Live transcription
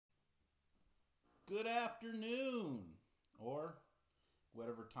good afternoon, or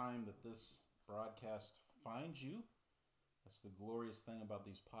whatever time that this broadcast finds you. That's the glorious thing about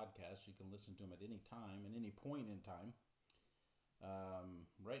these podcasts. You can listen to them at any time, at any point in time.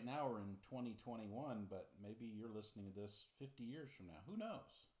 Right now we're in 2021, but maybe you're listening to this 50 years from now. Who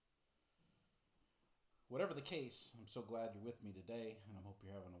knows? Whatever the case, I'm so glad you're with me today, and I hope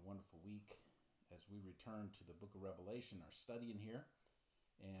you're having a wonderful week as we return to the book of Revelation, our study in here.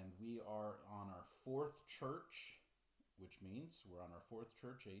 And we are on our fourth church, which means we're on our fourth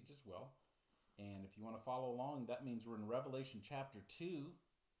church age as well. And if you want to follow along, that means we're in Revelation chapter 2.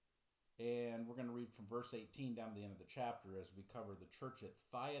 And we're going to read from verse 18 down to the end of the chapter as we cover the church at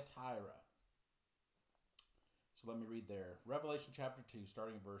Thyatira. So let me read there. Revelation chapter 2,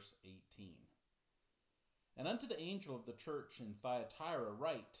 starting verse 18. And unto the angel of the church in Thyatira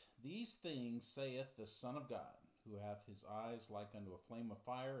write, These things saith the Son of God, who hath his eyes like unto a flame of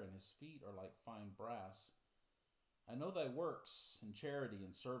fire, and his feet are like fine brass. I know thy works, and charity,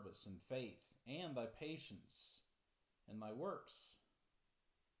 and service, and faith, and thy patience, and thy works,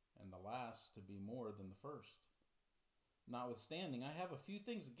 and the last to be more than the first. Notwithstanding, I have a few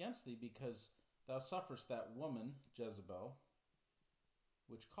things against thee, because thou sufferest that woman, Jezebel,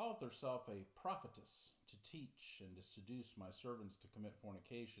 which calleth herself a prophetess, to teach and to seduce my servants to commit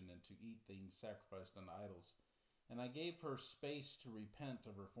fornication, and to eat things sacrificed unto idols. And I gave her space to repent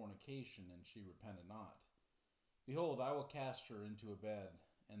of her fornication, and she repented not. Behold, I will cast her into a bed,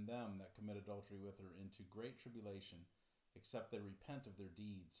 and them that commit adultery with her into great tribulation, except they repent of their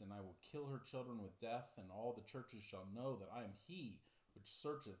deeds. And I will kill her children with death, and all the churches shall know that I am he which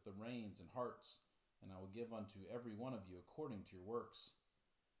searcheth the reins and hearts, and I will give unto every one of you according to your works.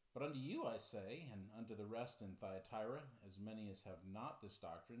 But unto you I say, and unto the rest in Thyatira, as many as have not this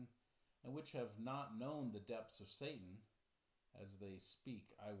doctrine, and which have not known the depths of Satan, as they speak,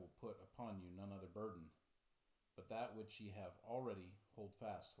 I will put upon you none other burden, but that which ye have already hold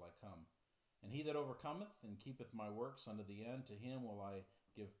fast till I come. And he that overcometh and keepeth my works unto the end, to him will I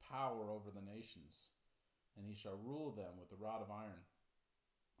give power over the nations, and he shall rule them with the rod of iron.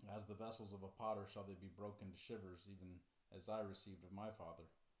 As the vessels of a potter shall they be broken to shivers, even as I received of my Father.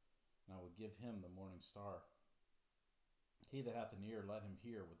 And I will give him the morning star. He that hath an ear, let him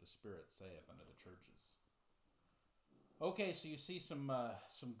hear what the Spirit saith unto the churches. Okay, so you see some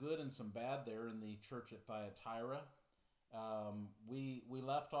good and some bad there in the church at Thyatira. We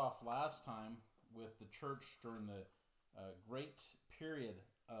left off last time with the church during the great period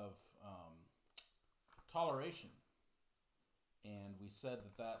of toleration. And we said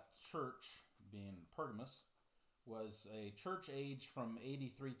that church, being Pergamos, was a church age from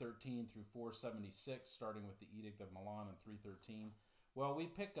AD 313 through 476, starting with the Edict of Milan in 313. Well, we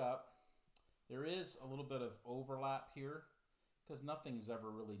pick up, there is a little bit of overlap here, because nothing is ever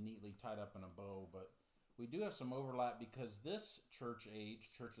really neatly tied up in a bow, but we do have some overlap because this church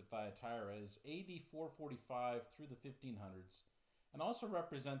age, Church at Thyatira, is AD 445 through the 1500s, and also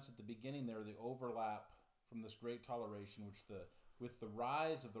represents at the beginning there the overlap from this great toleration with the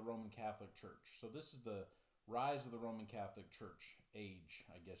rise of the Roman Catholic Church. So this is the rise of the Roman Catholic Church age,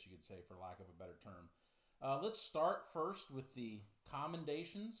 I guess you could say, for lack of a better term. Let's start first with the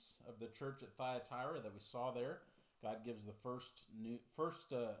commendations of the church at Thyatira that we saw there. God gives the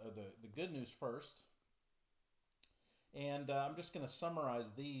the good news first. And I'm just going to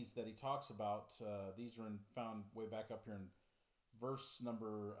summarize these that he talks about. These are found way back up here in verse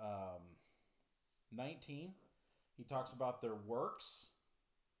number 19. He talks about their works.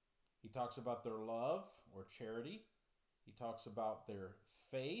 He talks about their love or charity. He talks about their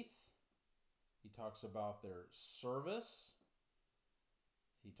faith. He talks about their service.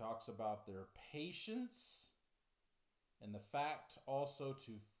 He talks about their patience. And the fact also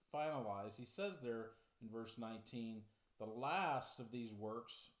to finalize, he says there in verse 19, the last of these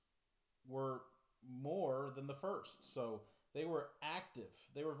works were more than the first. So they were active.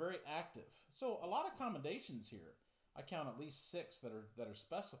 They were very active. So a lot of commendations here. I count at least 6 that are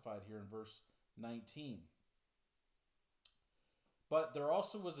specified here in verse 19. But there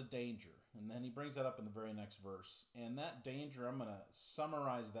also was a danger, and then he brings that up in the very next verse. And that danger, I'm going to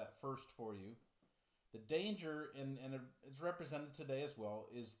summarize that first for you. The danger, and it's represented today as well,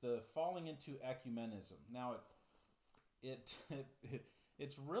 is the falling into ecumenism. Now,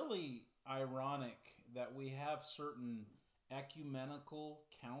 it's really ironic that we have certain ecumenical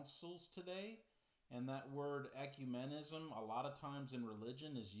councils today. And that word ecumenism, a lot of times in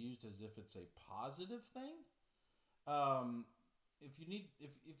religion, is used as if it's a positive thing.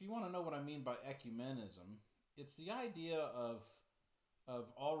 If you want to know what I mean by ecumenism, it's the idea of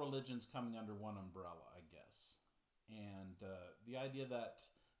all religions coming under one umbrella, I guess. And the idea that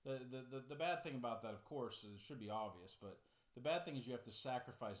The bad thing about that, of course, it should be obvious, but the bad thing is you have to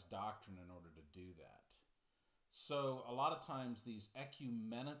sacrifice doctrine in order to do that. So a lot of times these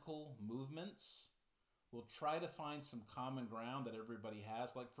ecumenical movements will try to find some common ground that everybody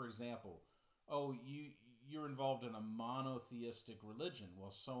has. Like, for example, oh, you're involved in a monotheistic religion.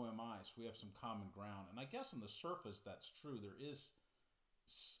 Well, so am I. So we have some common ground. And I guess on the surface that's true. There is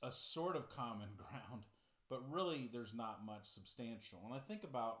a sort of common ground, but really there's not much substantial. And I think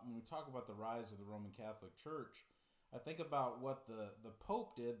about, when we talk about the rise of the Roman Catholic Church, I think about what the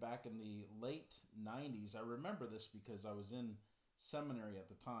Pope did back in the late 90s. I remember this because I was in seminary at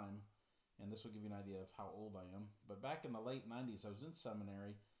the time, and this will give you an idea of how old I am. But back in the late 90s, I was in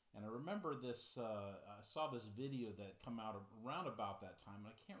seminary, and I remember this, I saw this video that come out around about that time, and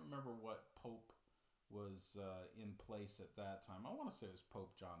I can't remember what Pope was in place at that time. I want to say it was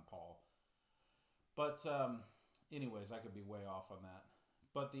Pope John Paul. But anyways, I could be way off on that.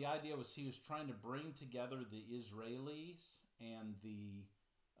 But the idea was he was trying to bring together the Israelis and the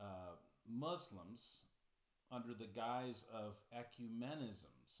Muslims under the guise of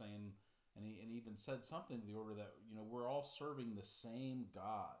ecumenism, saying, and he even said something to the order that, we're all serving the same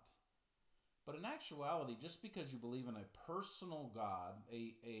God. But in actuality, just because you believe in a personal God,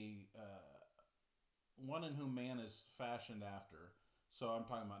 a one in whom man is fashioned after, so I'm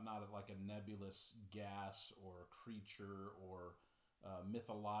talking about not like a nebulous gas or creature or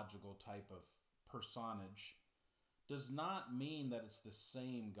mythological type of personage, does not mean that it's the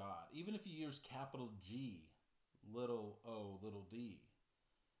same God. Even if you use capital G, little o, little d,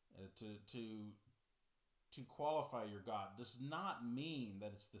 to qualify your God, does not mean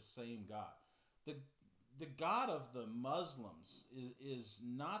that it's the same God. The God of the Muslims is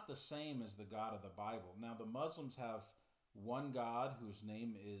not the same as the God of the Bible. Now, the Muslims have one God whose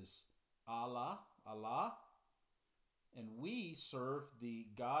name is Allah, and we serve the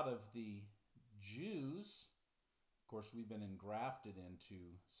God of the Jews. Of course, we've been engrafted into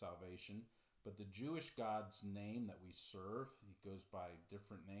salvation, but the Jewish God's name that we serve, he goes by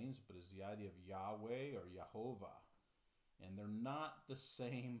different names, but is the idea of Yahweh or Yehovah. And they're not the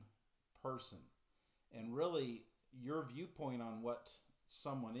same person. And really, your viewpoint on what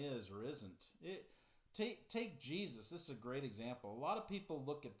someone is or isn't, take Jesus. This is a great example. A lot of people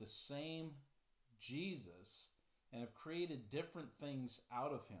look at the same Jesus and have created different things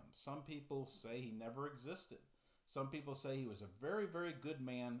out of him. Some people say he never existed. Some people say he was a very, very good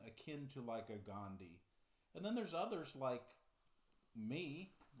man, akin to like a Gandhi. And then there's others like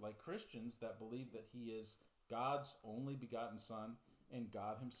me, like Christians, that believe that he is God's only begotten Son and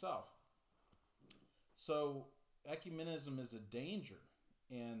God himself. So ecumenism is a danger,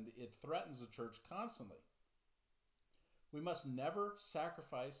 and it threatens the church constantly. We must never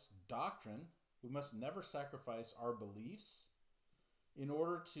sacrifice doctrine. We must never sacrifice our beliefs in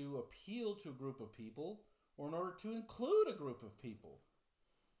order to appeal to a group of people or in order to include a group of people.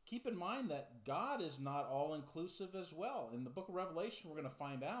 Keep in mind that God is not all-inclusive as well. In the book of Revelation, we're going to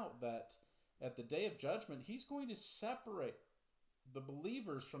find out that at the day of judgment, he's going to separate the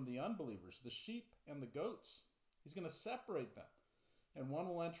believers from the unbelievers, the sheep and the goats. He's going to separate them. And one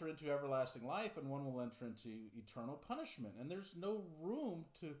will enter into everlasting life and one will enter into eternal punishment. And there's no room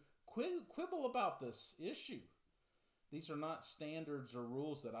to quibble about this issue. These are not standards or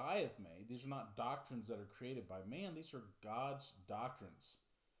rules that I have made. These are not doctrines that are created by man. These are God's doctrines.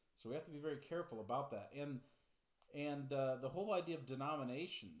 So we have to be very careful about that. And the whole idea of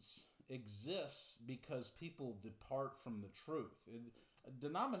denominations exists because people depart from the truth.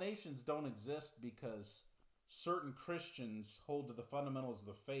 Denominations don't exist because certain Christians hold to the fundamentals of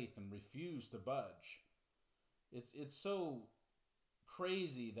the faith and refuse to budge. It's so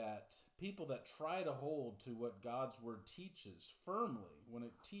crazy that people that try to hold to what God's word teaches firmly, when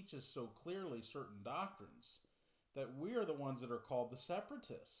it teaches so clearly certain doctrines, that we are the ones that are called the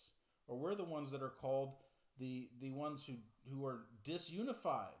separatists, or we're the ones that are called the ones who are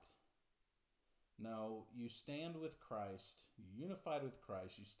disunified. No, you stand with Christ, you're unified with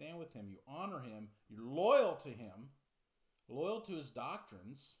Christ, you stand with him, you honor him, you're loyal to him, loyal to his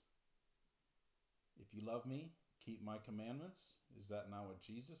doctrines. If you love me, keep my commandments. Is that not what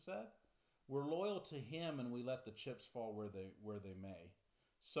Jesus said? We're loyal to him and we let the chips fall where they may.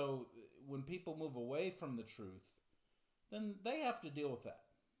 So when people move away from the truth, then they have to deal with that.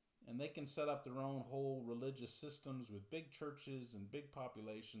 And they can set up their own whole religious systems with big churches and big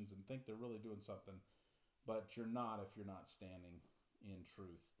populations and think they're really doing something. But you're not if you're not standing in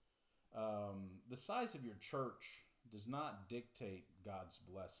truth. The size of your church does not dictate God's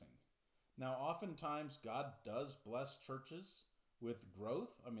blessing. Now, oftentimes God does bless churches with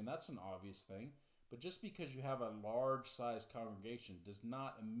growth. I mean, that's an obvious thing. But just because you have a large-sized congregation does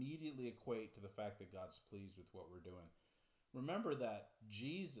not immediately equate to the fact that God's pleased with what we're doing. Remember that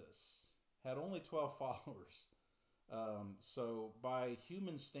Jesus had only 12 followers. So by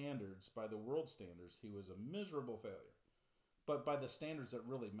human standards, by the world standards, he was a miserable failure. But by the standards that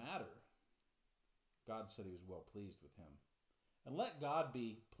really matter, God said he was well pleased with him. And let God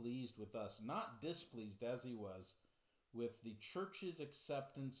be pleased with us, not displeased as he was with the church's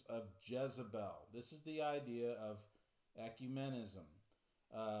acceptance of Jezebel. This is the idea of ecumenism.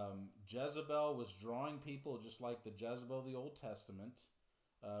 Jezebel was drawing people, just like the Jezebel of the Old Testament,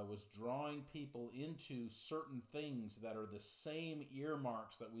 was drawing people into certain things that are the same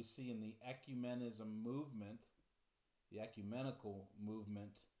earmarks that we see in the ecumenism movement, the ecumenical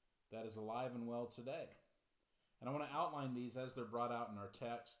movement that is alive and well today. And I want to outline these as they're brought out in our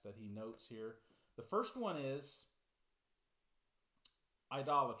text that he notes here. The first one is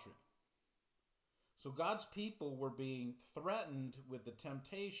idolatry. So God's people were being threatened with the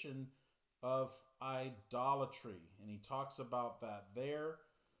temptation of idolatry. And he talks about that there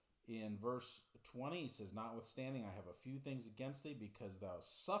in verse 20. He says, notwithstanding, I have a few things against thee, because thou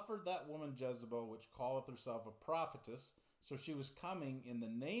suffered that woman Jezebel, which calleth herself a prophetess. So she was coming in the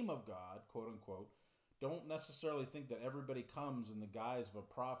name of God, quote unquote. Don't necessarily think that everybody comes in the guise of a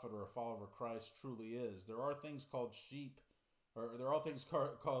prophet or a follower of Christ truly is. There are things called sheep, or there are things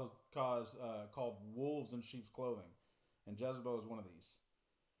called wolves in sheep's clothing. And Jezebel is one of these.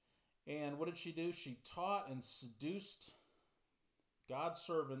 And what did she do? She taught and seduced God's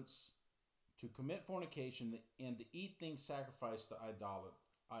servants to commit fornication and to eat things sacrificed to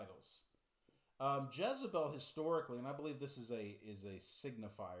idols. Jezebel historically, and I believe this is a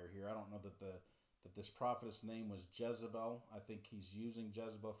signifier here. I don't know that this prophetess name was Jezebel. I think he's using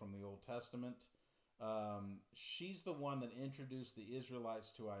Jezebel from the Old Testament. She's the one that introduced the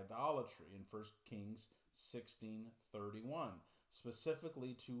Israelites to idolatry in 1 Kings 16:31,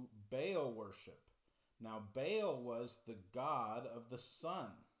 specifically to Baal worship. Now, Baal was the god of the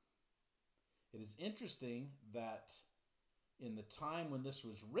sun. It is interesting that in the time when this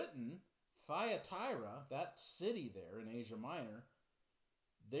was written, Thyatira, that city there in Asia Minor,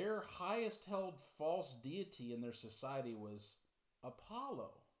 their highest held false deity in their society was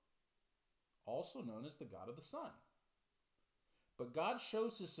Apollo, also known as the god of the sun. But God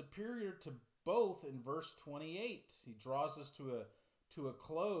shows his superior to both in verse 28. He draws us to a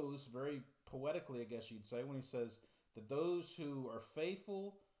close, very poetically, I guess you'd say, when he says that those who are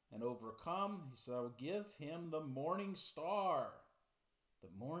faithful and overcome, he said, I will give him the morning star. The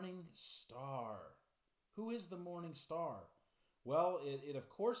morning star. Who is the morning star? Well, it of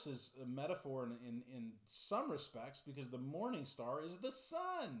course is a metaphor in some respects, because the morning star is the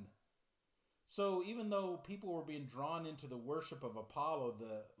sun. So even though people were being drawn into the worship of Apollo,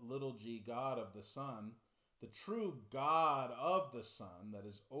 the little g god of the sun, the true God of the sun that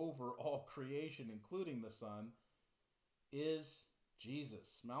is over all creation, including the sun, is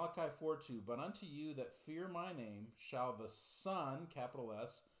Jesus. Malachi 4:2, but unto you that fear my name shall the Son, capital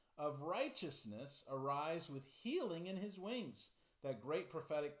S, of righteousness arise with healing in his wings. That great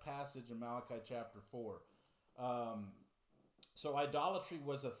prophetic passage in Malachi chapter 4. So idolatry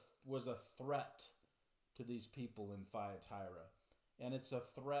was a threat to these people in Thyatira. And it's a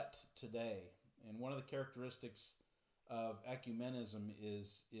threat today. And one of the characteristics of ecumenism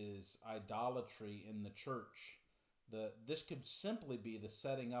is idolatry in the church. This could simply be the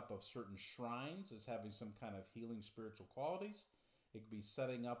setting up of certain shrines as having some kind of healing spiritual qualities. It could be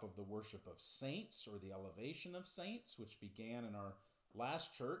setting up of the worship of saints or the elevation of saints, which began in our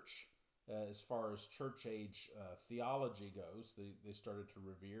last church. As far as church age theology goes, they started to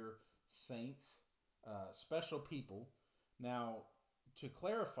revere saints, special people. Now, to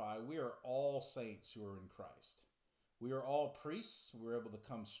clarify, we are all saints who are in Christ. We are all priests. We're able to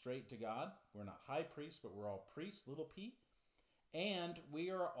come straight to God. We're not high priests, but we're all priests, little p. And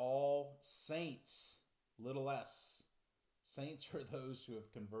we are all saints, little s. Saints are those who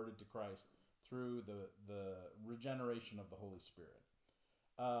have converted to Christ through the regeneration of the Holy Spirit.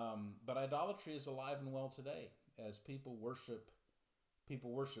 But idolatry is alive and well today as people worship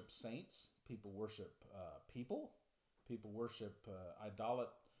saints, people worship people worship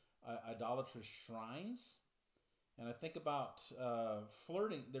idolatrous shrines. And I think about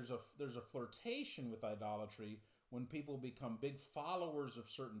flirting. There's a flirtation with idolatry when people become big followers of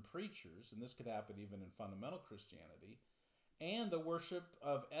certain preachers, and this could happen even in fundamental Christianity, and the worship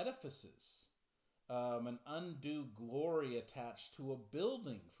of edifices. An undue glory attached to a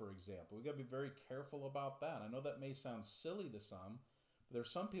building, for example. We've got to be very careful about that. I know that may sound silly to some, but there's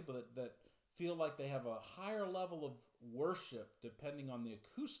some people that feel like they have a higher level of worship depending on the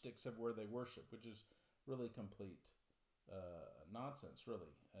acoustics of where they worship, which is really complete nonsense,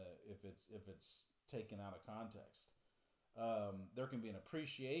 really, if it's taken out of context. There can be an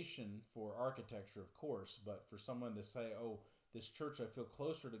appreciation for architecture, of course, but for someone to say, oh, this church, I feel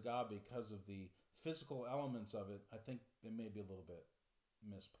closer to God because of the physical elements of it, I think they may be a little bit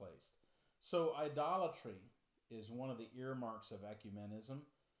misplaced. So idolatry is one of the earmarks of ecumenism,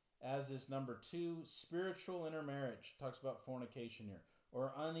 as is number 2, spiritual intermarriage. Talks about fornication here,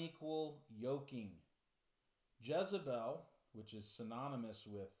 or unequal yoking. Jezebel, which is synonymous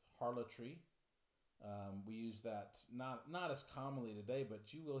with harlotry, we use that not as commonly today,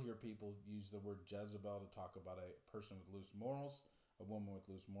 but you will hear people use the word Jezebel to talk about a person with loose morals, a woman with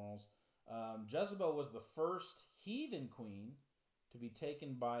loose morals. Jezebel was the first heathen queen to be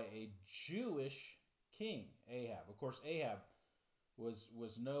taken by a Jewish king, Ahab. Of course, Ahab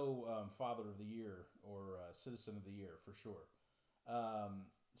was no father of the year or citizen of the year, for sure.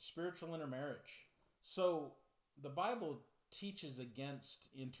 Spiritual intermarriage. So the Bible teaches against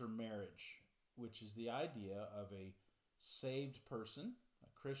intermarriage, which is the idea of a saved person,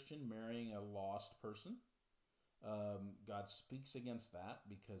 a Christian, marrying a lost person. God speaks against that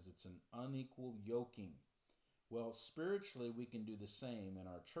because it's an unequal yoking. Well, spiritually, we can do the same in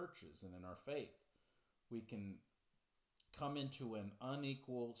our churches and in our faith. We can come into an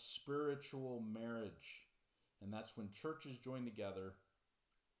unequal spiritual marriage, and that's when churches join together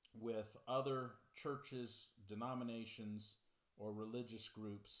with other churches, denominations, or religious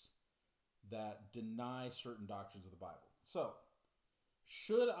groups that deny certain doctrines of the Bible. So,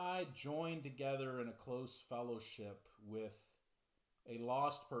 should I join together in a close fellowship with a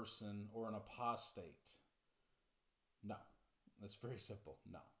lost person or an apostate? No. That's very simple.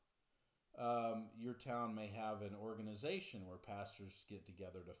 No. Your town may have an organization where pastors get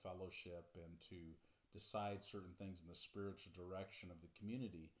together to fellowship and to decide certain things in the spiritual direction of the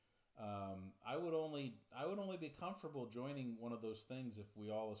community. I would only be comfortable joining one of those things if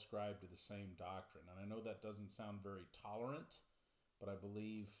we all ascribe to the same doctrine. And I know that doesn't sound very tolerant, but I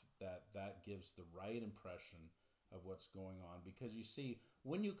believe that gives the right impression of what's going on. Because you see,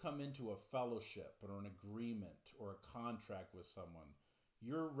 when you come into a fellowship or an agreement or a contract with someone,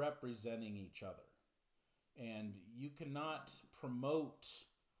 you're representing each other. And you cannot promote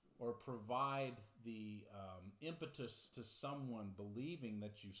or provide the impetus to someone believing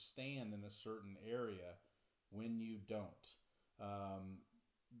that you stand in a certain area when you don't.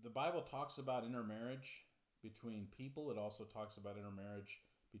 The Bible talks about intermarriage between people. It also talks about intermarriage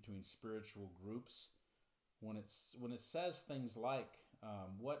between spiritual groups. When it says things like,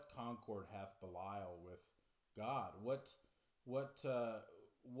 "What concord hath Belial with God?" What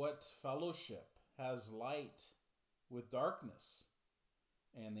fellowship has light with darkness?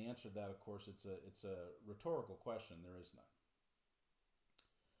 And the answer to that, of course, it's a rhetorical question. There is none.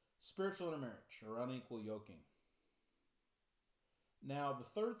 Spiritual intermarriage or unequal yoking. Now, the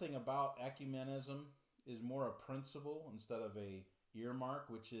third thing about ecumenism is more a principle instead of a earmark,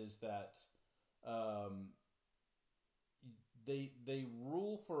 which is that they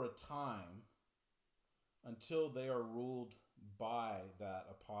rule for a time until they are ruled by that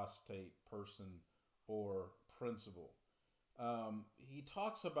apostate person or principle. He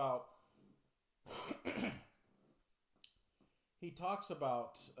talks about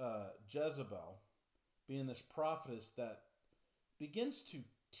Jezebel being this prophetess that begins to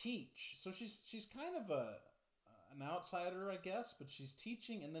teach. So she's kind of an outsider, I guess, but she's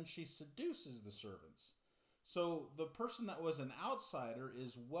teaching, and then she seduces the servants. So the person that was an outsider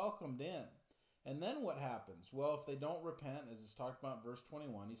is welcomed in. And then what happens? Well, if they don't repent, as it's talked about in verse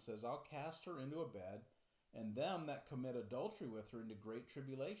 21, he says, "I'll cast her into a bed, and them that commit adultery with her into great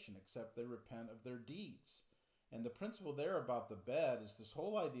tribulation, except they repent of their deeds." And the principle there about the bed is this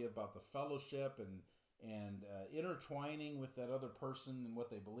whole idea about the fellowship and intertwining with that other person and what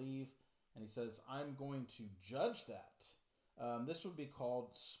they believe. And he says, I'm going to judge that. This would be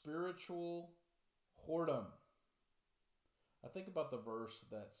called spiritual whoredom. I think about the verse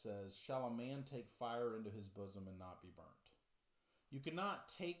that says, "Shall a man take fire into his bosom and not be burnt?" You cannot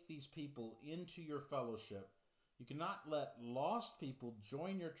take these people into your fellowship. You cannot let lost people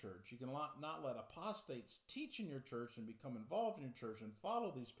join your church. You cannot let apostates teach in your church and become involved in your church and follow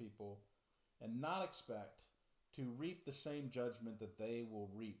these people and not expect to reap the same judgment that they will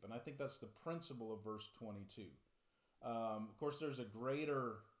reap. And I think that's the principle of verse 22. Of course, there's a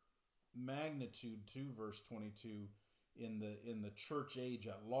greater magnitude to verse 22 in the church age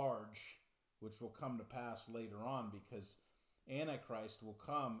at large, which will come to pass later on, because Antichrist will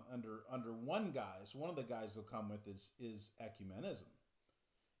come under one guise. One of the guys he'll come with is ecumenism.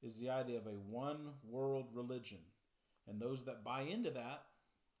 is the idea of a one world religion. And those that buy into that,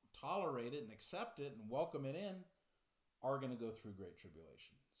 tolerate it and accept it and welcome it in, are going to go through great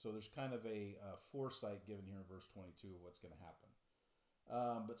tribulation. So there's kind of a foresight given here in verse 22 of what's going to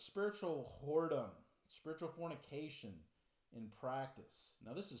happen. But spiritual whoredom, spiritual fornication in practice.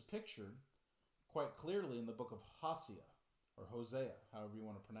 Now this is pictured quite clearly in the book of Hosea, or Hosea, however you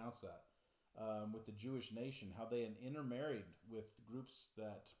want to pronounce that, with the Jewish nation, how they had intermarried with groups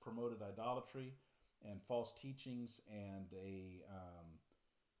that promoted idolatry and false teachings and a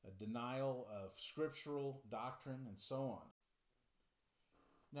denial of scriptural doctrine and so on.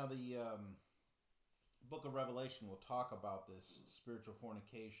 Now the book of Revelation will talk about this spiritual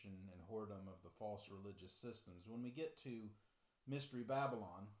fornication and whoredom of the false religious systems. When we get to Mystery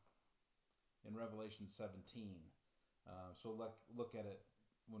Babylon in Revelation 17, so look at it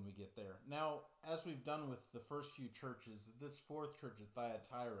when we get there. Now, as we've done with the first few churches, this fourth church at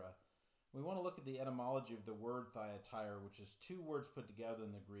Thyatira, we want to look at the etymology of the word Thyatira, which is two words put together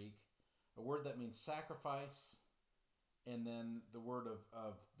in the Greek, a word that means sacrifice, and then the word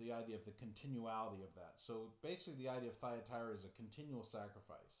of the idea of the continuality of that. So basically the idea of Thyatira is a continual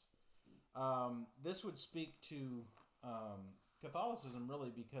sacrifice. This would speak to Catholicism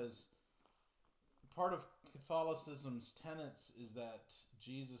really, because part of Catholicism's tenets is that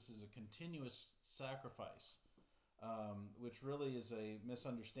Jesus is a continuous sacrifice, which really is a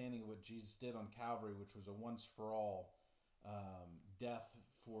misunderstanding of what Jesus did on Calvary, which was a once-for-all death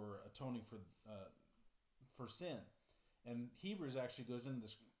for atoning for sin. And Hebrews actually goes into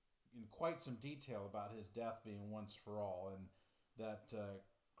this in quite some detail about his death being once for all, and that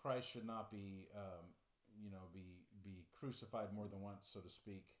Christ should not be crucified more than once, so to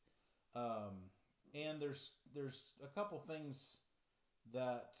speak. And there's a couple things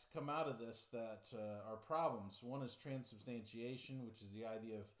that come out of this that are problems. One is transubstantiation, which is the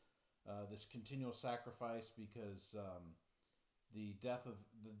idea of this continual sacrifice, because the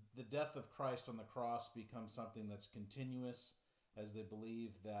death of Christ on the cross becomes something that's continuous, as they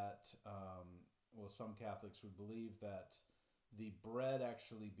believe that, some Catholics would believe that the bread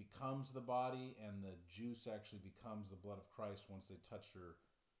actually becomes the body and the juice actually becomes the blood of Christ once they touch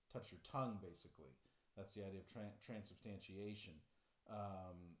your tongue, basically. That's the idea of transubstantiation,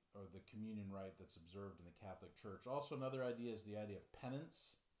 or the communion rite that's observed in the Catholic Church. Also, another idea is the idea of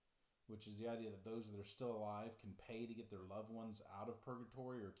penance, which is the idea that those that are still alive can pay to get their loved ones out of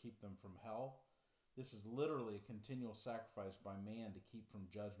purgatory or keep them from hell. This is literally a continual sacrifice by man to keep from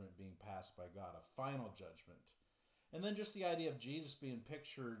judgment being passed by God, a final judgment. And then just the idea of Jesus being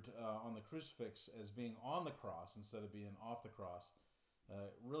pictured on the crucifix as being on the cross instead of being off the cross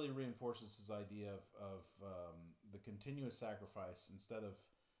really reinforces this idea of the continuous sacrifice instead of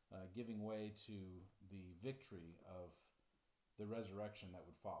giving way to the victory of the resurrection that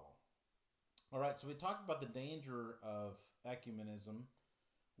would follow. All right, so we talked about the danger of ecumenism.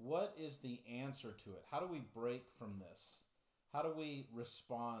 What is the answer to it? How do we break from this? How do we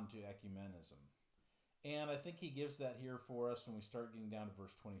respond to ecumenism? And I think he gives that here for us when we start getting down to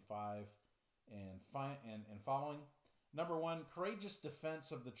verse 25 and following. Number one, courageous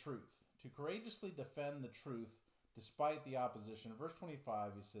defense of the truth. To courageously defend the truth despite the opposition. In verse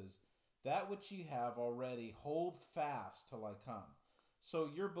 25, he says, "That which ye have already, hold fast till I come." So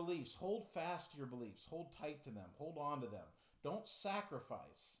your beliefs, hold fast to your beliefs. Hold tight to them. Hold on to them. Don't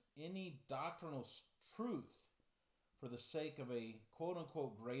sacrifice any doctrinal truth for the sake of a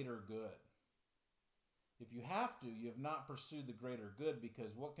quote-unquote greater good. If you have to, you have not pursued the greater good,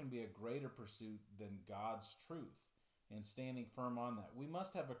 because what can be a greater pursuit than God's truth and standing firm on that? We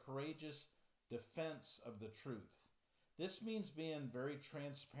must have a courageous defense of the truth. This means being very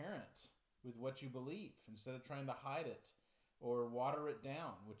transparent with what you believe instead of trying to hide it or water it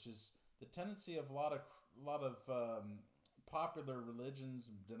down, which is the tendency of a lot of popular religions,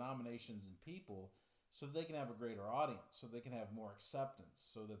 denominations, and people, so that they can have a greater audience, so they can have more acceptance,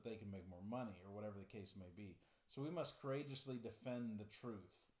 so that they can make more money, or whatever the case may be. So we must courageously defend the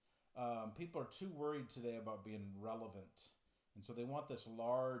truth. People are too worried today about being relevant, and so they want this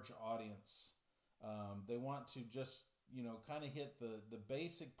large audience. They want to just, kind of hit the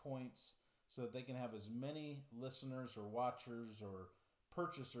basic points so that they can have as many listeners or watchers or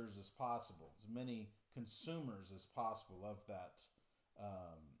purchasers as possible, as many consumers as possible of that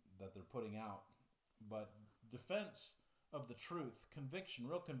that they're putting out. But defense of the truth, conviction,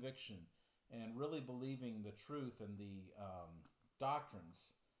 real conviction, and really believing the truth and the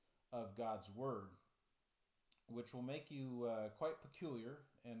doctrines of God's Word, which will make you quite peculiar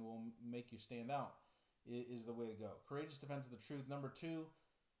and will make you stand out, is the way to go. Courageous defense of the truth. Number two,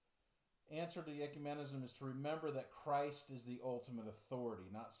 answer to ecumenism is to remember that Christ is the ultimate authority,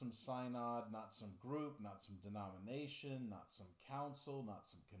 not some synod, not some group, not some denomination, not some council, not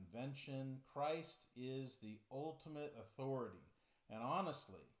some convention. Christ is the ultimate authority. And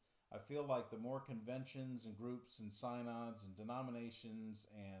honestly, I feel like the more conventions and groups and synods and denominations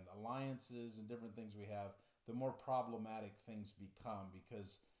and alliances and different things we have, the more problematic things become,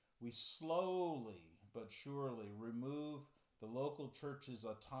 because we slowly but surely remove the local church's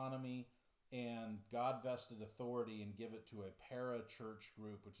autonomy and God-vested authority and give it to a para-church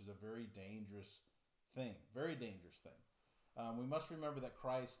group, which is a very dangerous thing. Very dangerous thing. We must remember that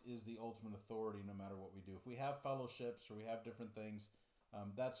Christ is the ultimate authority no matter what we do. If we have fellowships or we have different things,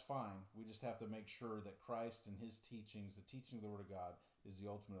 that's fine. We just have to make sure that Christ and his teachings, the teaching of the Word of God, is the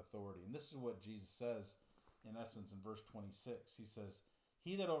ultimate authority. And this is what Jesus says, in essence, in verse 26. He says,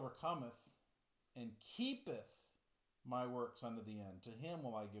 "He that overcometh and keepeth my works unto the end, to him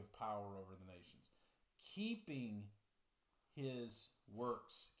will I give power over the nations." Keeping his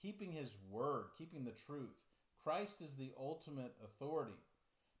works, keeping his word, keeping the truth. Christ is the ultimate authority.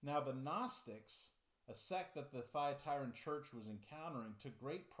 Now the Gnostics, a sect that the Thyatiran church was encountering, took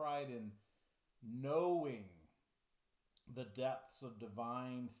great pride in knowing the depths of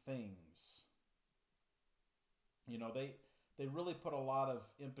divine things. You know, they really put a lot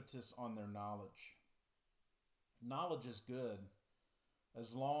of impetus on their knowledge. Knowledge is good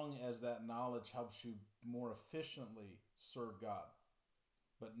as long as that knowledge helps you more efficiently serve God.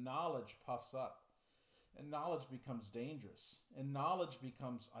 But knowledge puffs up, and knowledge becomes dangerous, and knowledge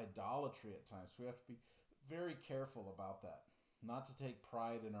becomes idolatry at times. So we have to be very careful about that. Not to take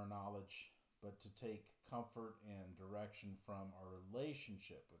pride in our knowledge, but to take comfort and direction from our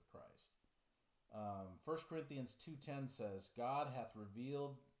relationship with Christ. 1 Corinthians 2:10 says, "God hath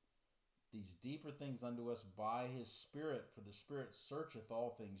revealed these deeper things unto us by his Spirit, for the Spirit searcheth all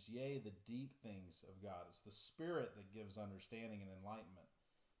things, yea, the deep things of God." It's the Spirit that gives understanding and enlightenment,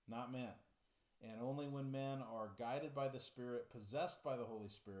 not men. And only when men are guided by the Spirit, possessed by the Holy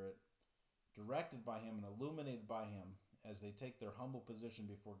Spirit, directed by him and illuminated by him as they take their humble position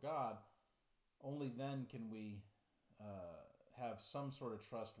before God, only then can we have some sort of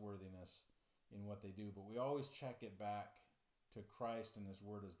trustworthiness in what they do. But we always check it back to Christ and his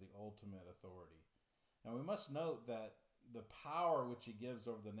word as the ultimate authority. And we must note that the power which he gives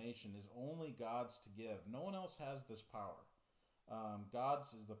over the nation is only God's to give. No one else has this power.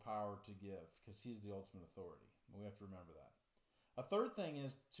 God's is the power to give because he's the ultimate authority. We have to remember that. A third thing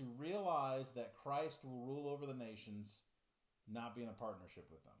is to realize that Christ will rule over the nations, not be in a partnership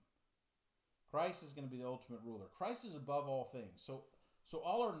with them. Christ is going to be the ultimate ruler. Christ is above all things. So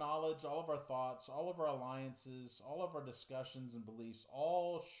all our knowledge, all of our thoughts, all of our alliances, all of our discussions and beliefs,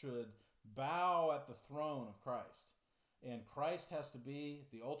 all should bow at the throne of Christ. And Christ has to be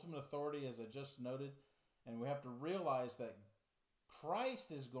the ultimate authority, as I just noted. And we have to realize that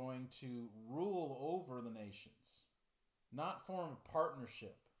Christ is going to rule over the nations, not form a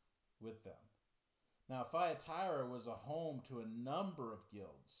partnership with them. Now, Thyatira was a home to a number of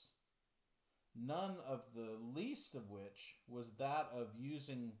guilds, none of the least of which was that of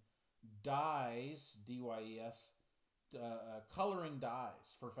using dyes, D-Y-E-S, coloring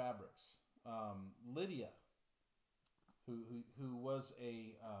dyes for fabrics. Lydia, who was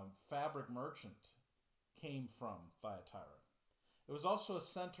a fabric merchant, came from Thyatira. It was also a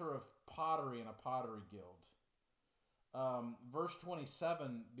center of pottery and a pottery guild. Verse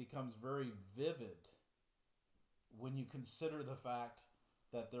 27 becomes very vivid when you consider the fact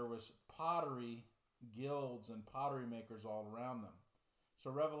that there was pottery guilds and pottery makers all around them. So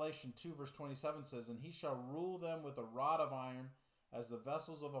Revelation 2 verse 27 says, "And he shall rule them with a rod of iron, as the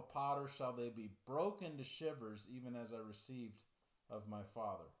vessels of a potter shall they be broken to shivers, even as I received of my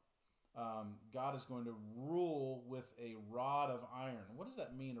Father." God is going to rule with a rod of iron. What does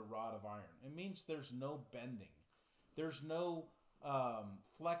that mean, a rod of iron? It means there's no bending. There's no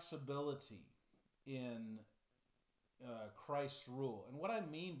flexibility in Christ's rule. And what I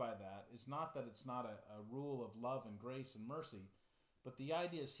mean by that is not that it's not a rule of love and grace and mercy, but the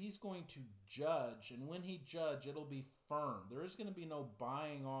idea is he's going to judge, and when he judge, it'll be firm. There is going to be no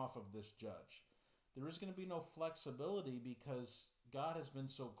buying off of this judge. There is going to be no flexibility because God has been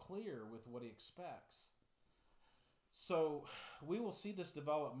so clear with what he expects. So we will see this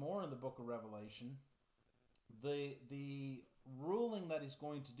develop more in the book of Revelation. The ruling that he's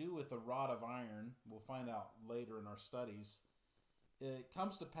going to do with a rod of iron, we'll find out later in our studies, it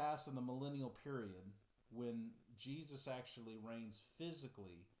comes to pass in the millennial period when Jesus actually reigns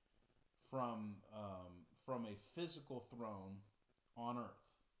physically from a physical throne on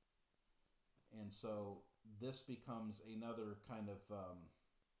earth. And so this becomes another kind of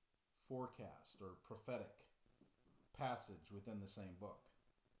forecast or prophetic passage within the same book.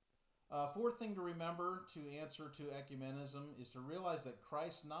 Fourth thing to remember to answer to ecumenism is to realize that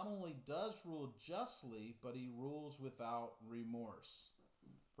Christ not only does rule justly, but he rules without remorse.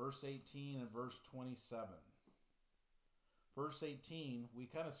 Verse 18 and verse 27. Verse 18, we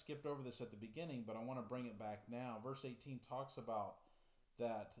kind of skipped over this at the beginning, but I want to bring it back now. Verse 18 talks about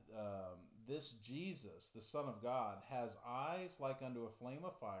that this Jesus, the Son of God, has eyes like unto a flame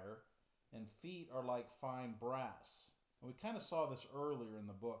of fire, and feet are like fine brass. And we kind of saw this earlier in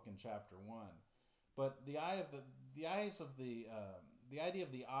the book in chapter 1. But the idea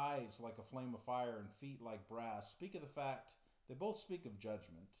of the eyes like a flame of fire and feet like brass speak of the fact, they both speak of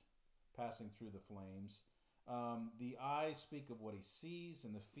judgment passing through the flames. The eyes speak of what he sees,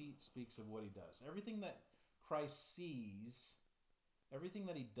 and the feet speaks of what he does. Everything that Christ sees, everything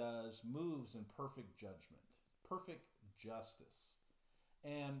that he does, moves in perfect judgment, perfect justice.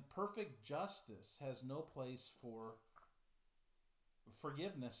 And perfect justice has no place for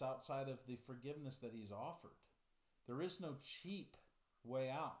forgiveness outside of the forgiveness that he's offered. There is no cheap way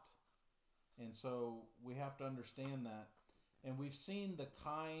out. And so we have to understand that. And we've seen the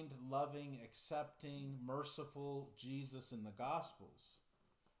kind, loving, accepting, merciful Jesus in the Gospels.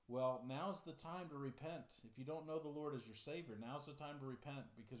 Well, now's the time to repent. If you don't know the Lord as your Savior, now's the time to repent,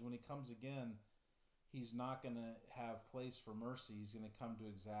 because when he comes again, he's not going to have place for mercy. He's going to come to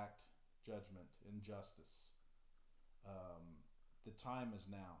exact judgment and justice. The time is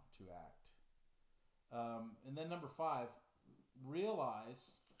now to act. And then number 5,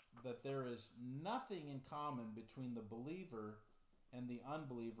 realize that there is nothing in common between the believer and the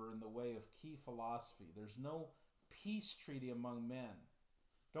unbeliever in the way of key philosophy. There's no peace treaty among men.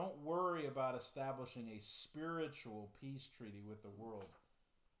 Don't worry about establishing a spiritual peace treaty with the world,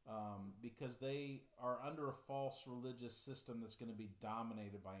 because they are under a false religious system that's going to be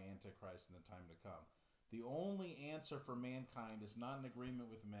dominated by Antichrist in the time to come. The only answer for mankind is not an agreement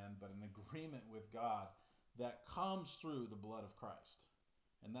with men, but an agreement with God that comes through the blood of Christ.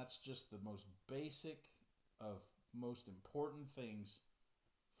 And that's just the most basic of most important things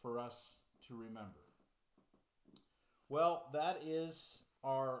for us to remember. Well, that is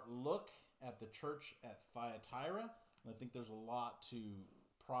our look at the church at Thyatira. And I think there's a lot to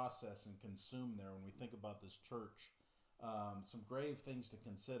process and consume there when we think about this church. Some grave things to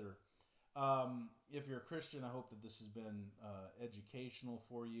consider. If you're a Christian, I hope that this has been educational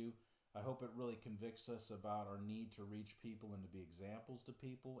for you. I hope it really convicts us about our need to reach people and to be examples to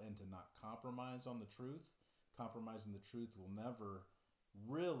people and to not compromise on the truth. Compromising the truth will never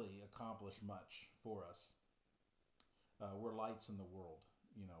really accomplish much for us. We're lights in the world.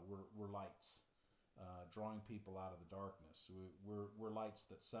 We're lights, drawing people out of the darkness. We're lights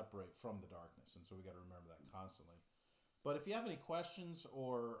that separate from the darkness, and so we got to remember that constantly. But if you have any questions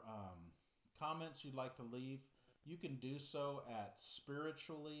or comments you'd like to leave, you can do so at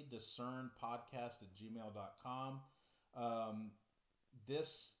spirituallydiscernedpodcast@gmail.com.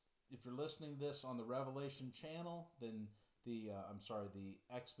 If you're listening to this on the Revelation channel, then the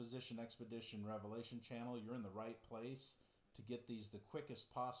Expedition Revelation channel, you're in the right place to get these the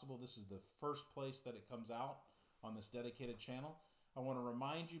quickest possible. This is the first place that it comes out on this dedicated channel. I want to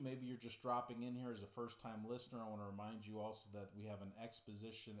remind you, maybe you're just dropping in here as a first-time listener, I want to remind you also that we have an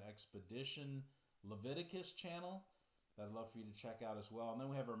Expedition Leviticus channel that I'd love for you to check out as well. And then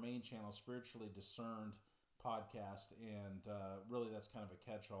we have our main channel, Spiritually Discerned Podcast, and really that's kind of a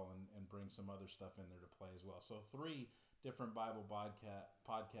catch-all and bring some other stuff in there to play as well. So 3 different Bible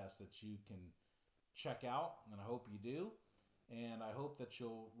podcasts that you can check out, and I hope you do. And I hope that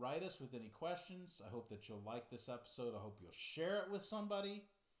you'll write us with any questions. I hope that you'll like this episode. I hope you'll share it with somebody.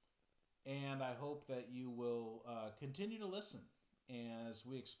 And I hope that you will continue to listen as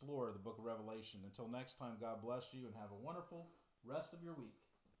we explore the book of Revelation. Until next time, God bless you and have a wonderful rest of your week.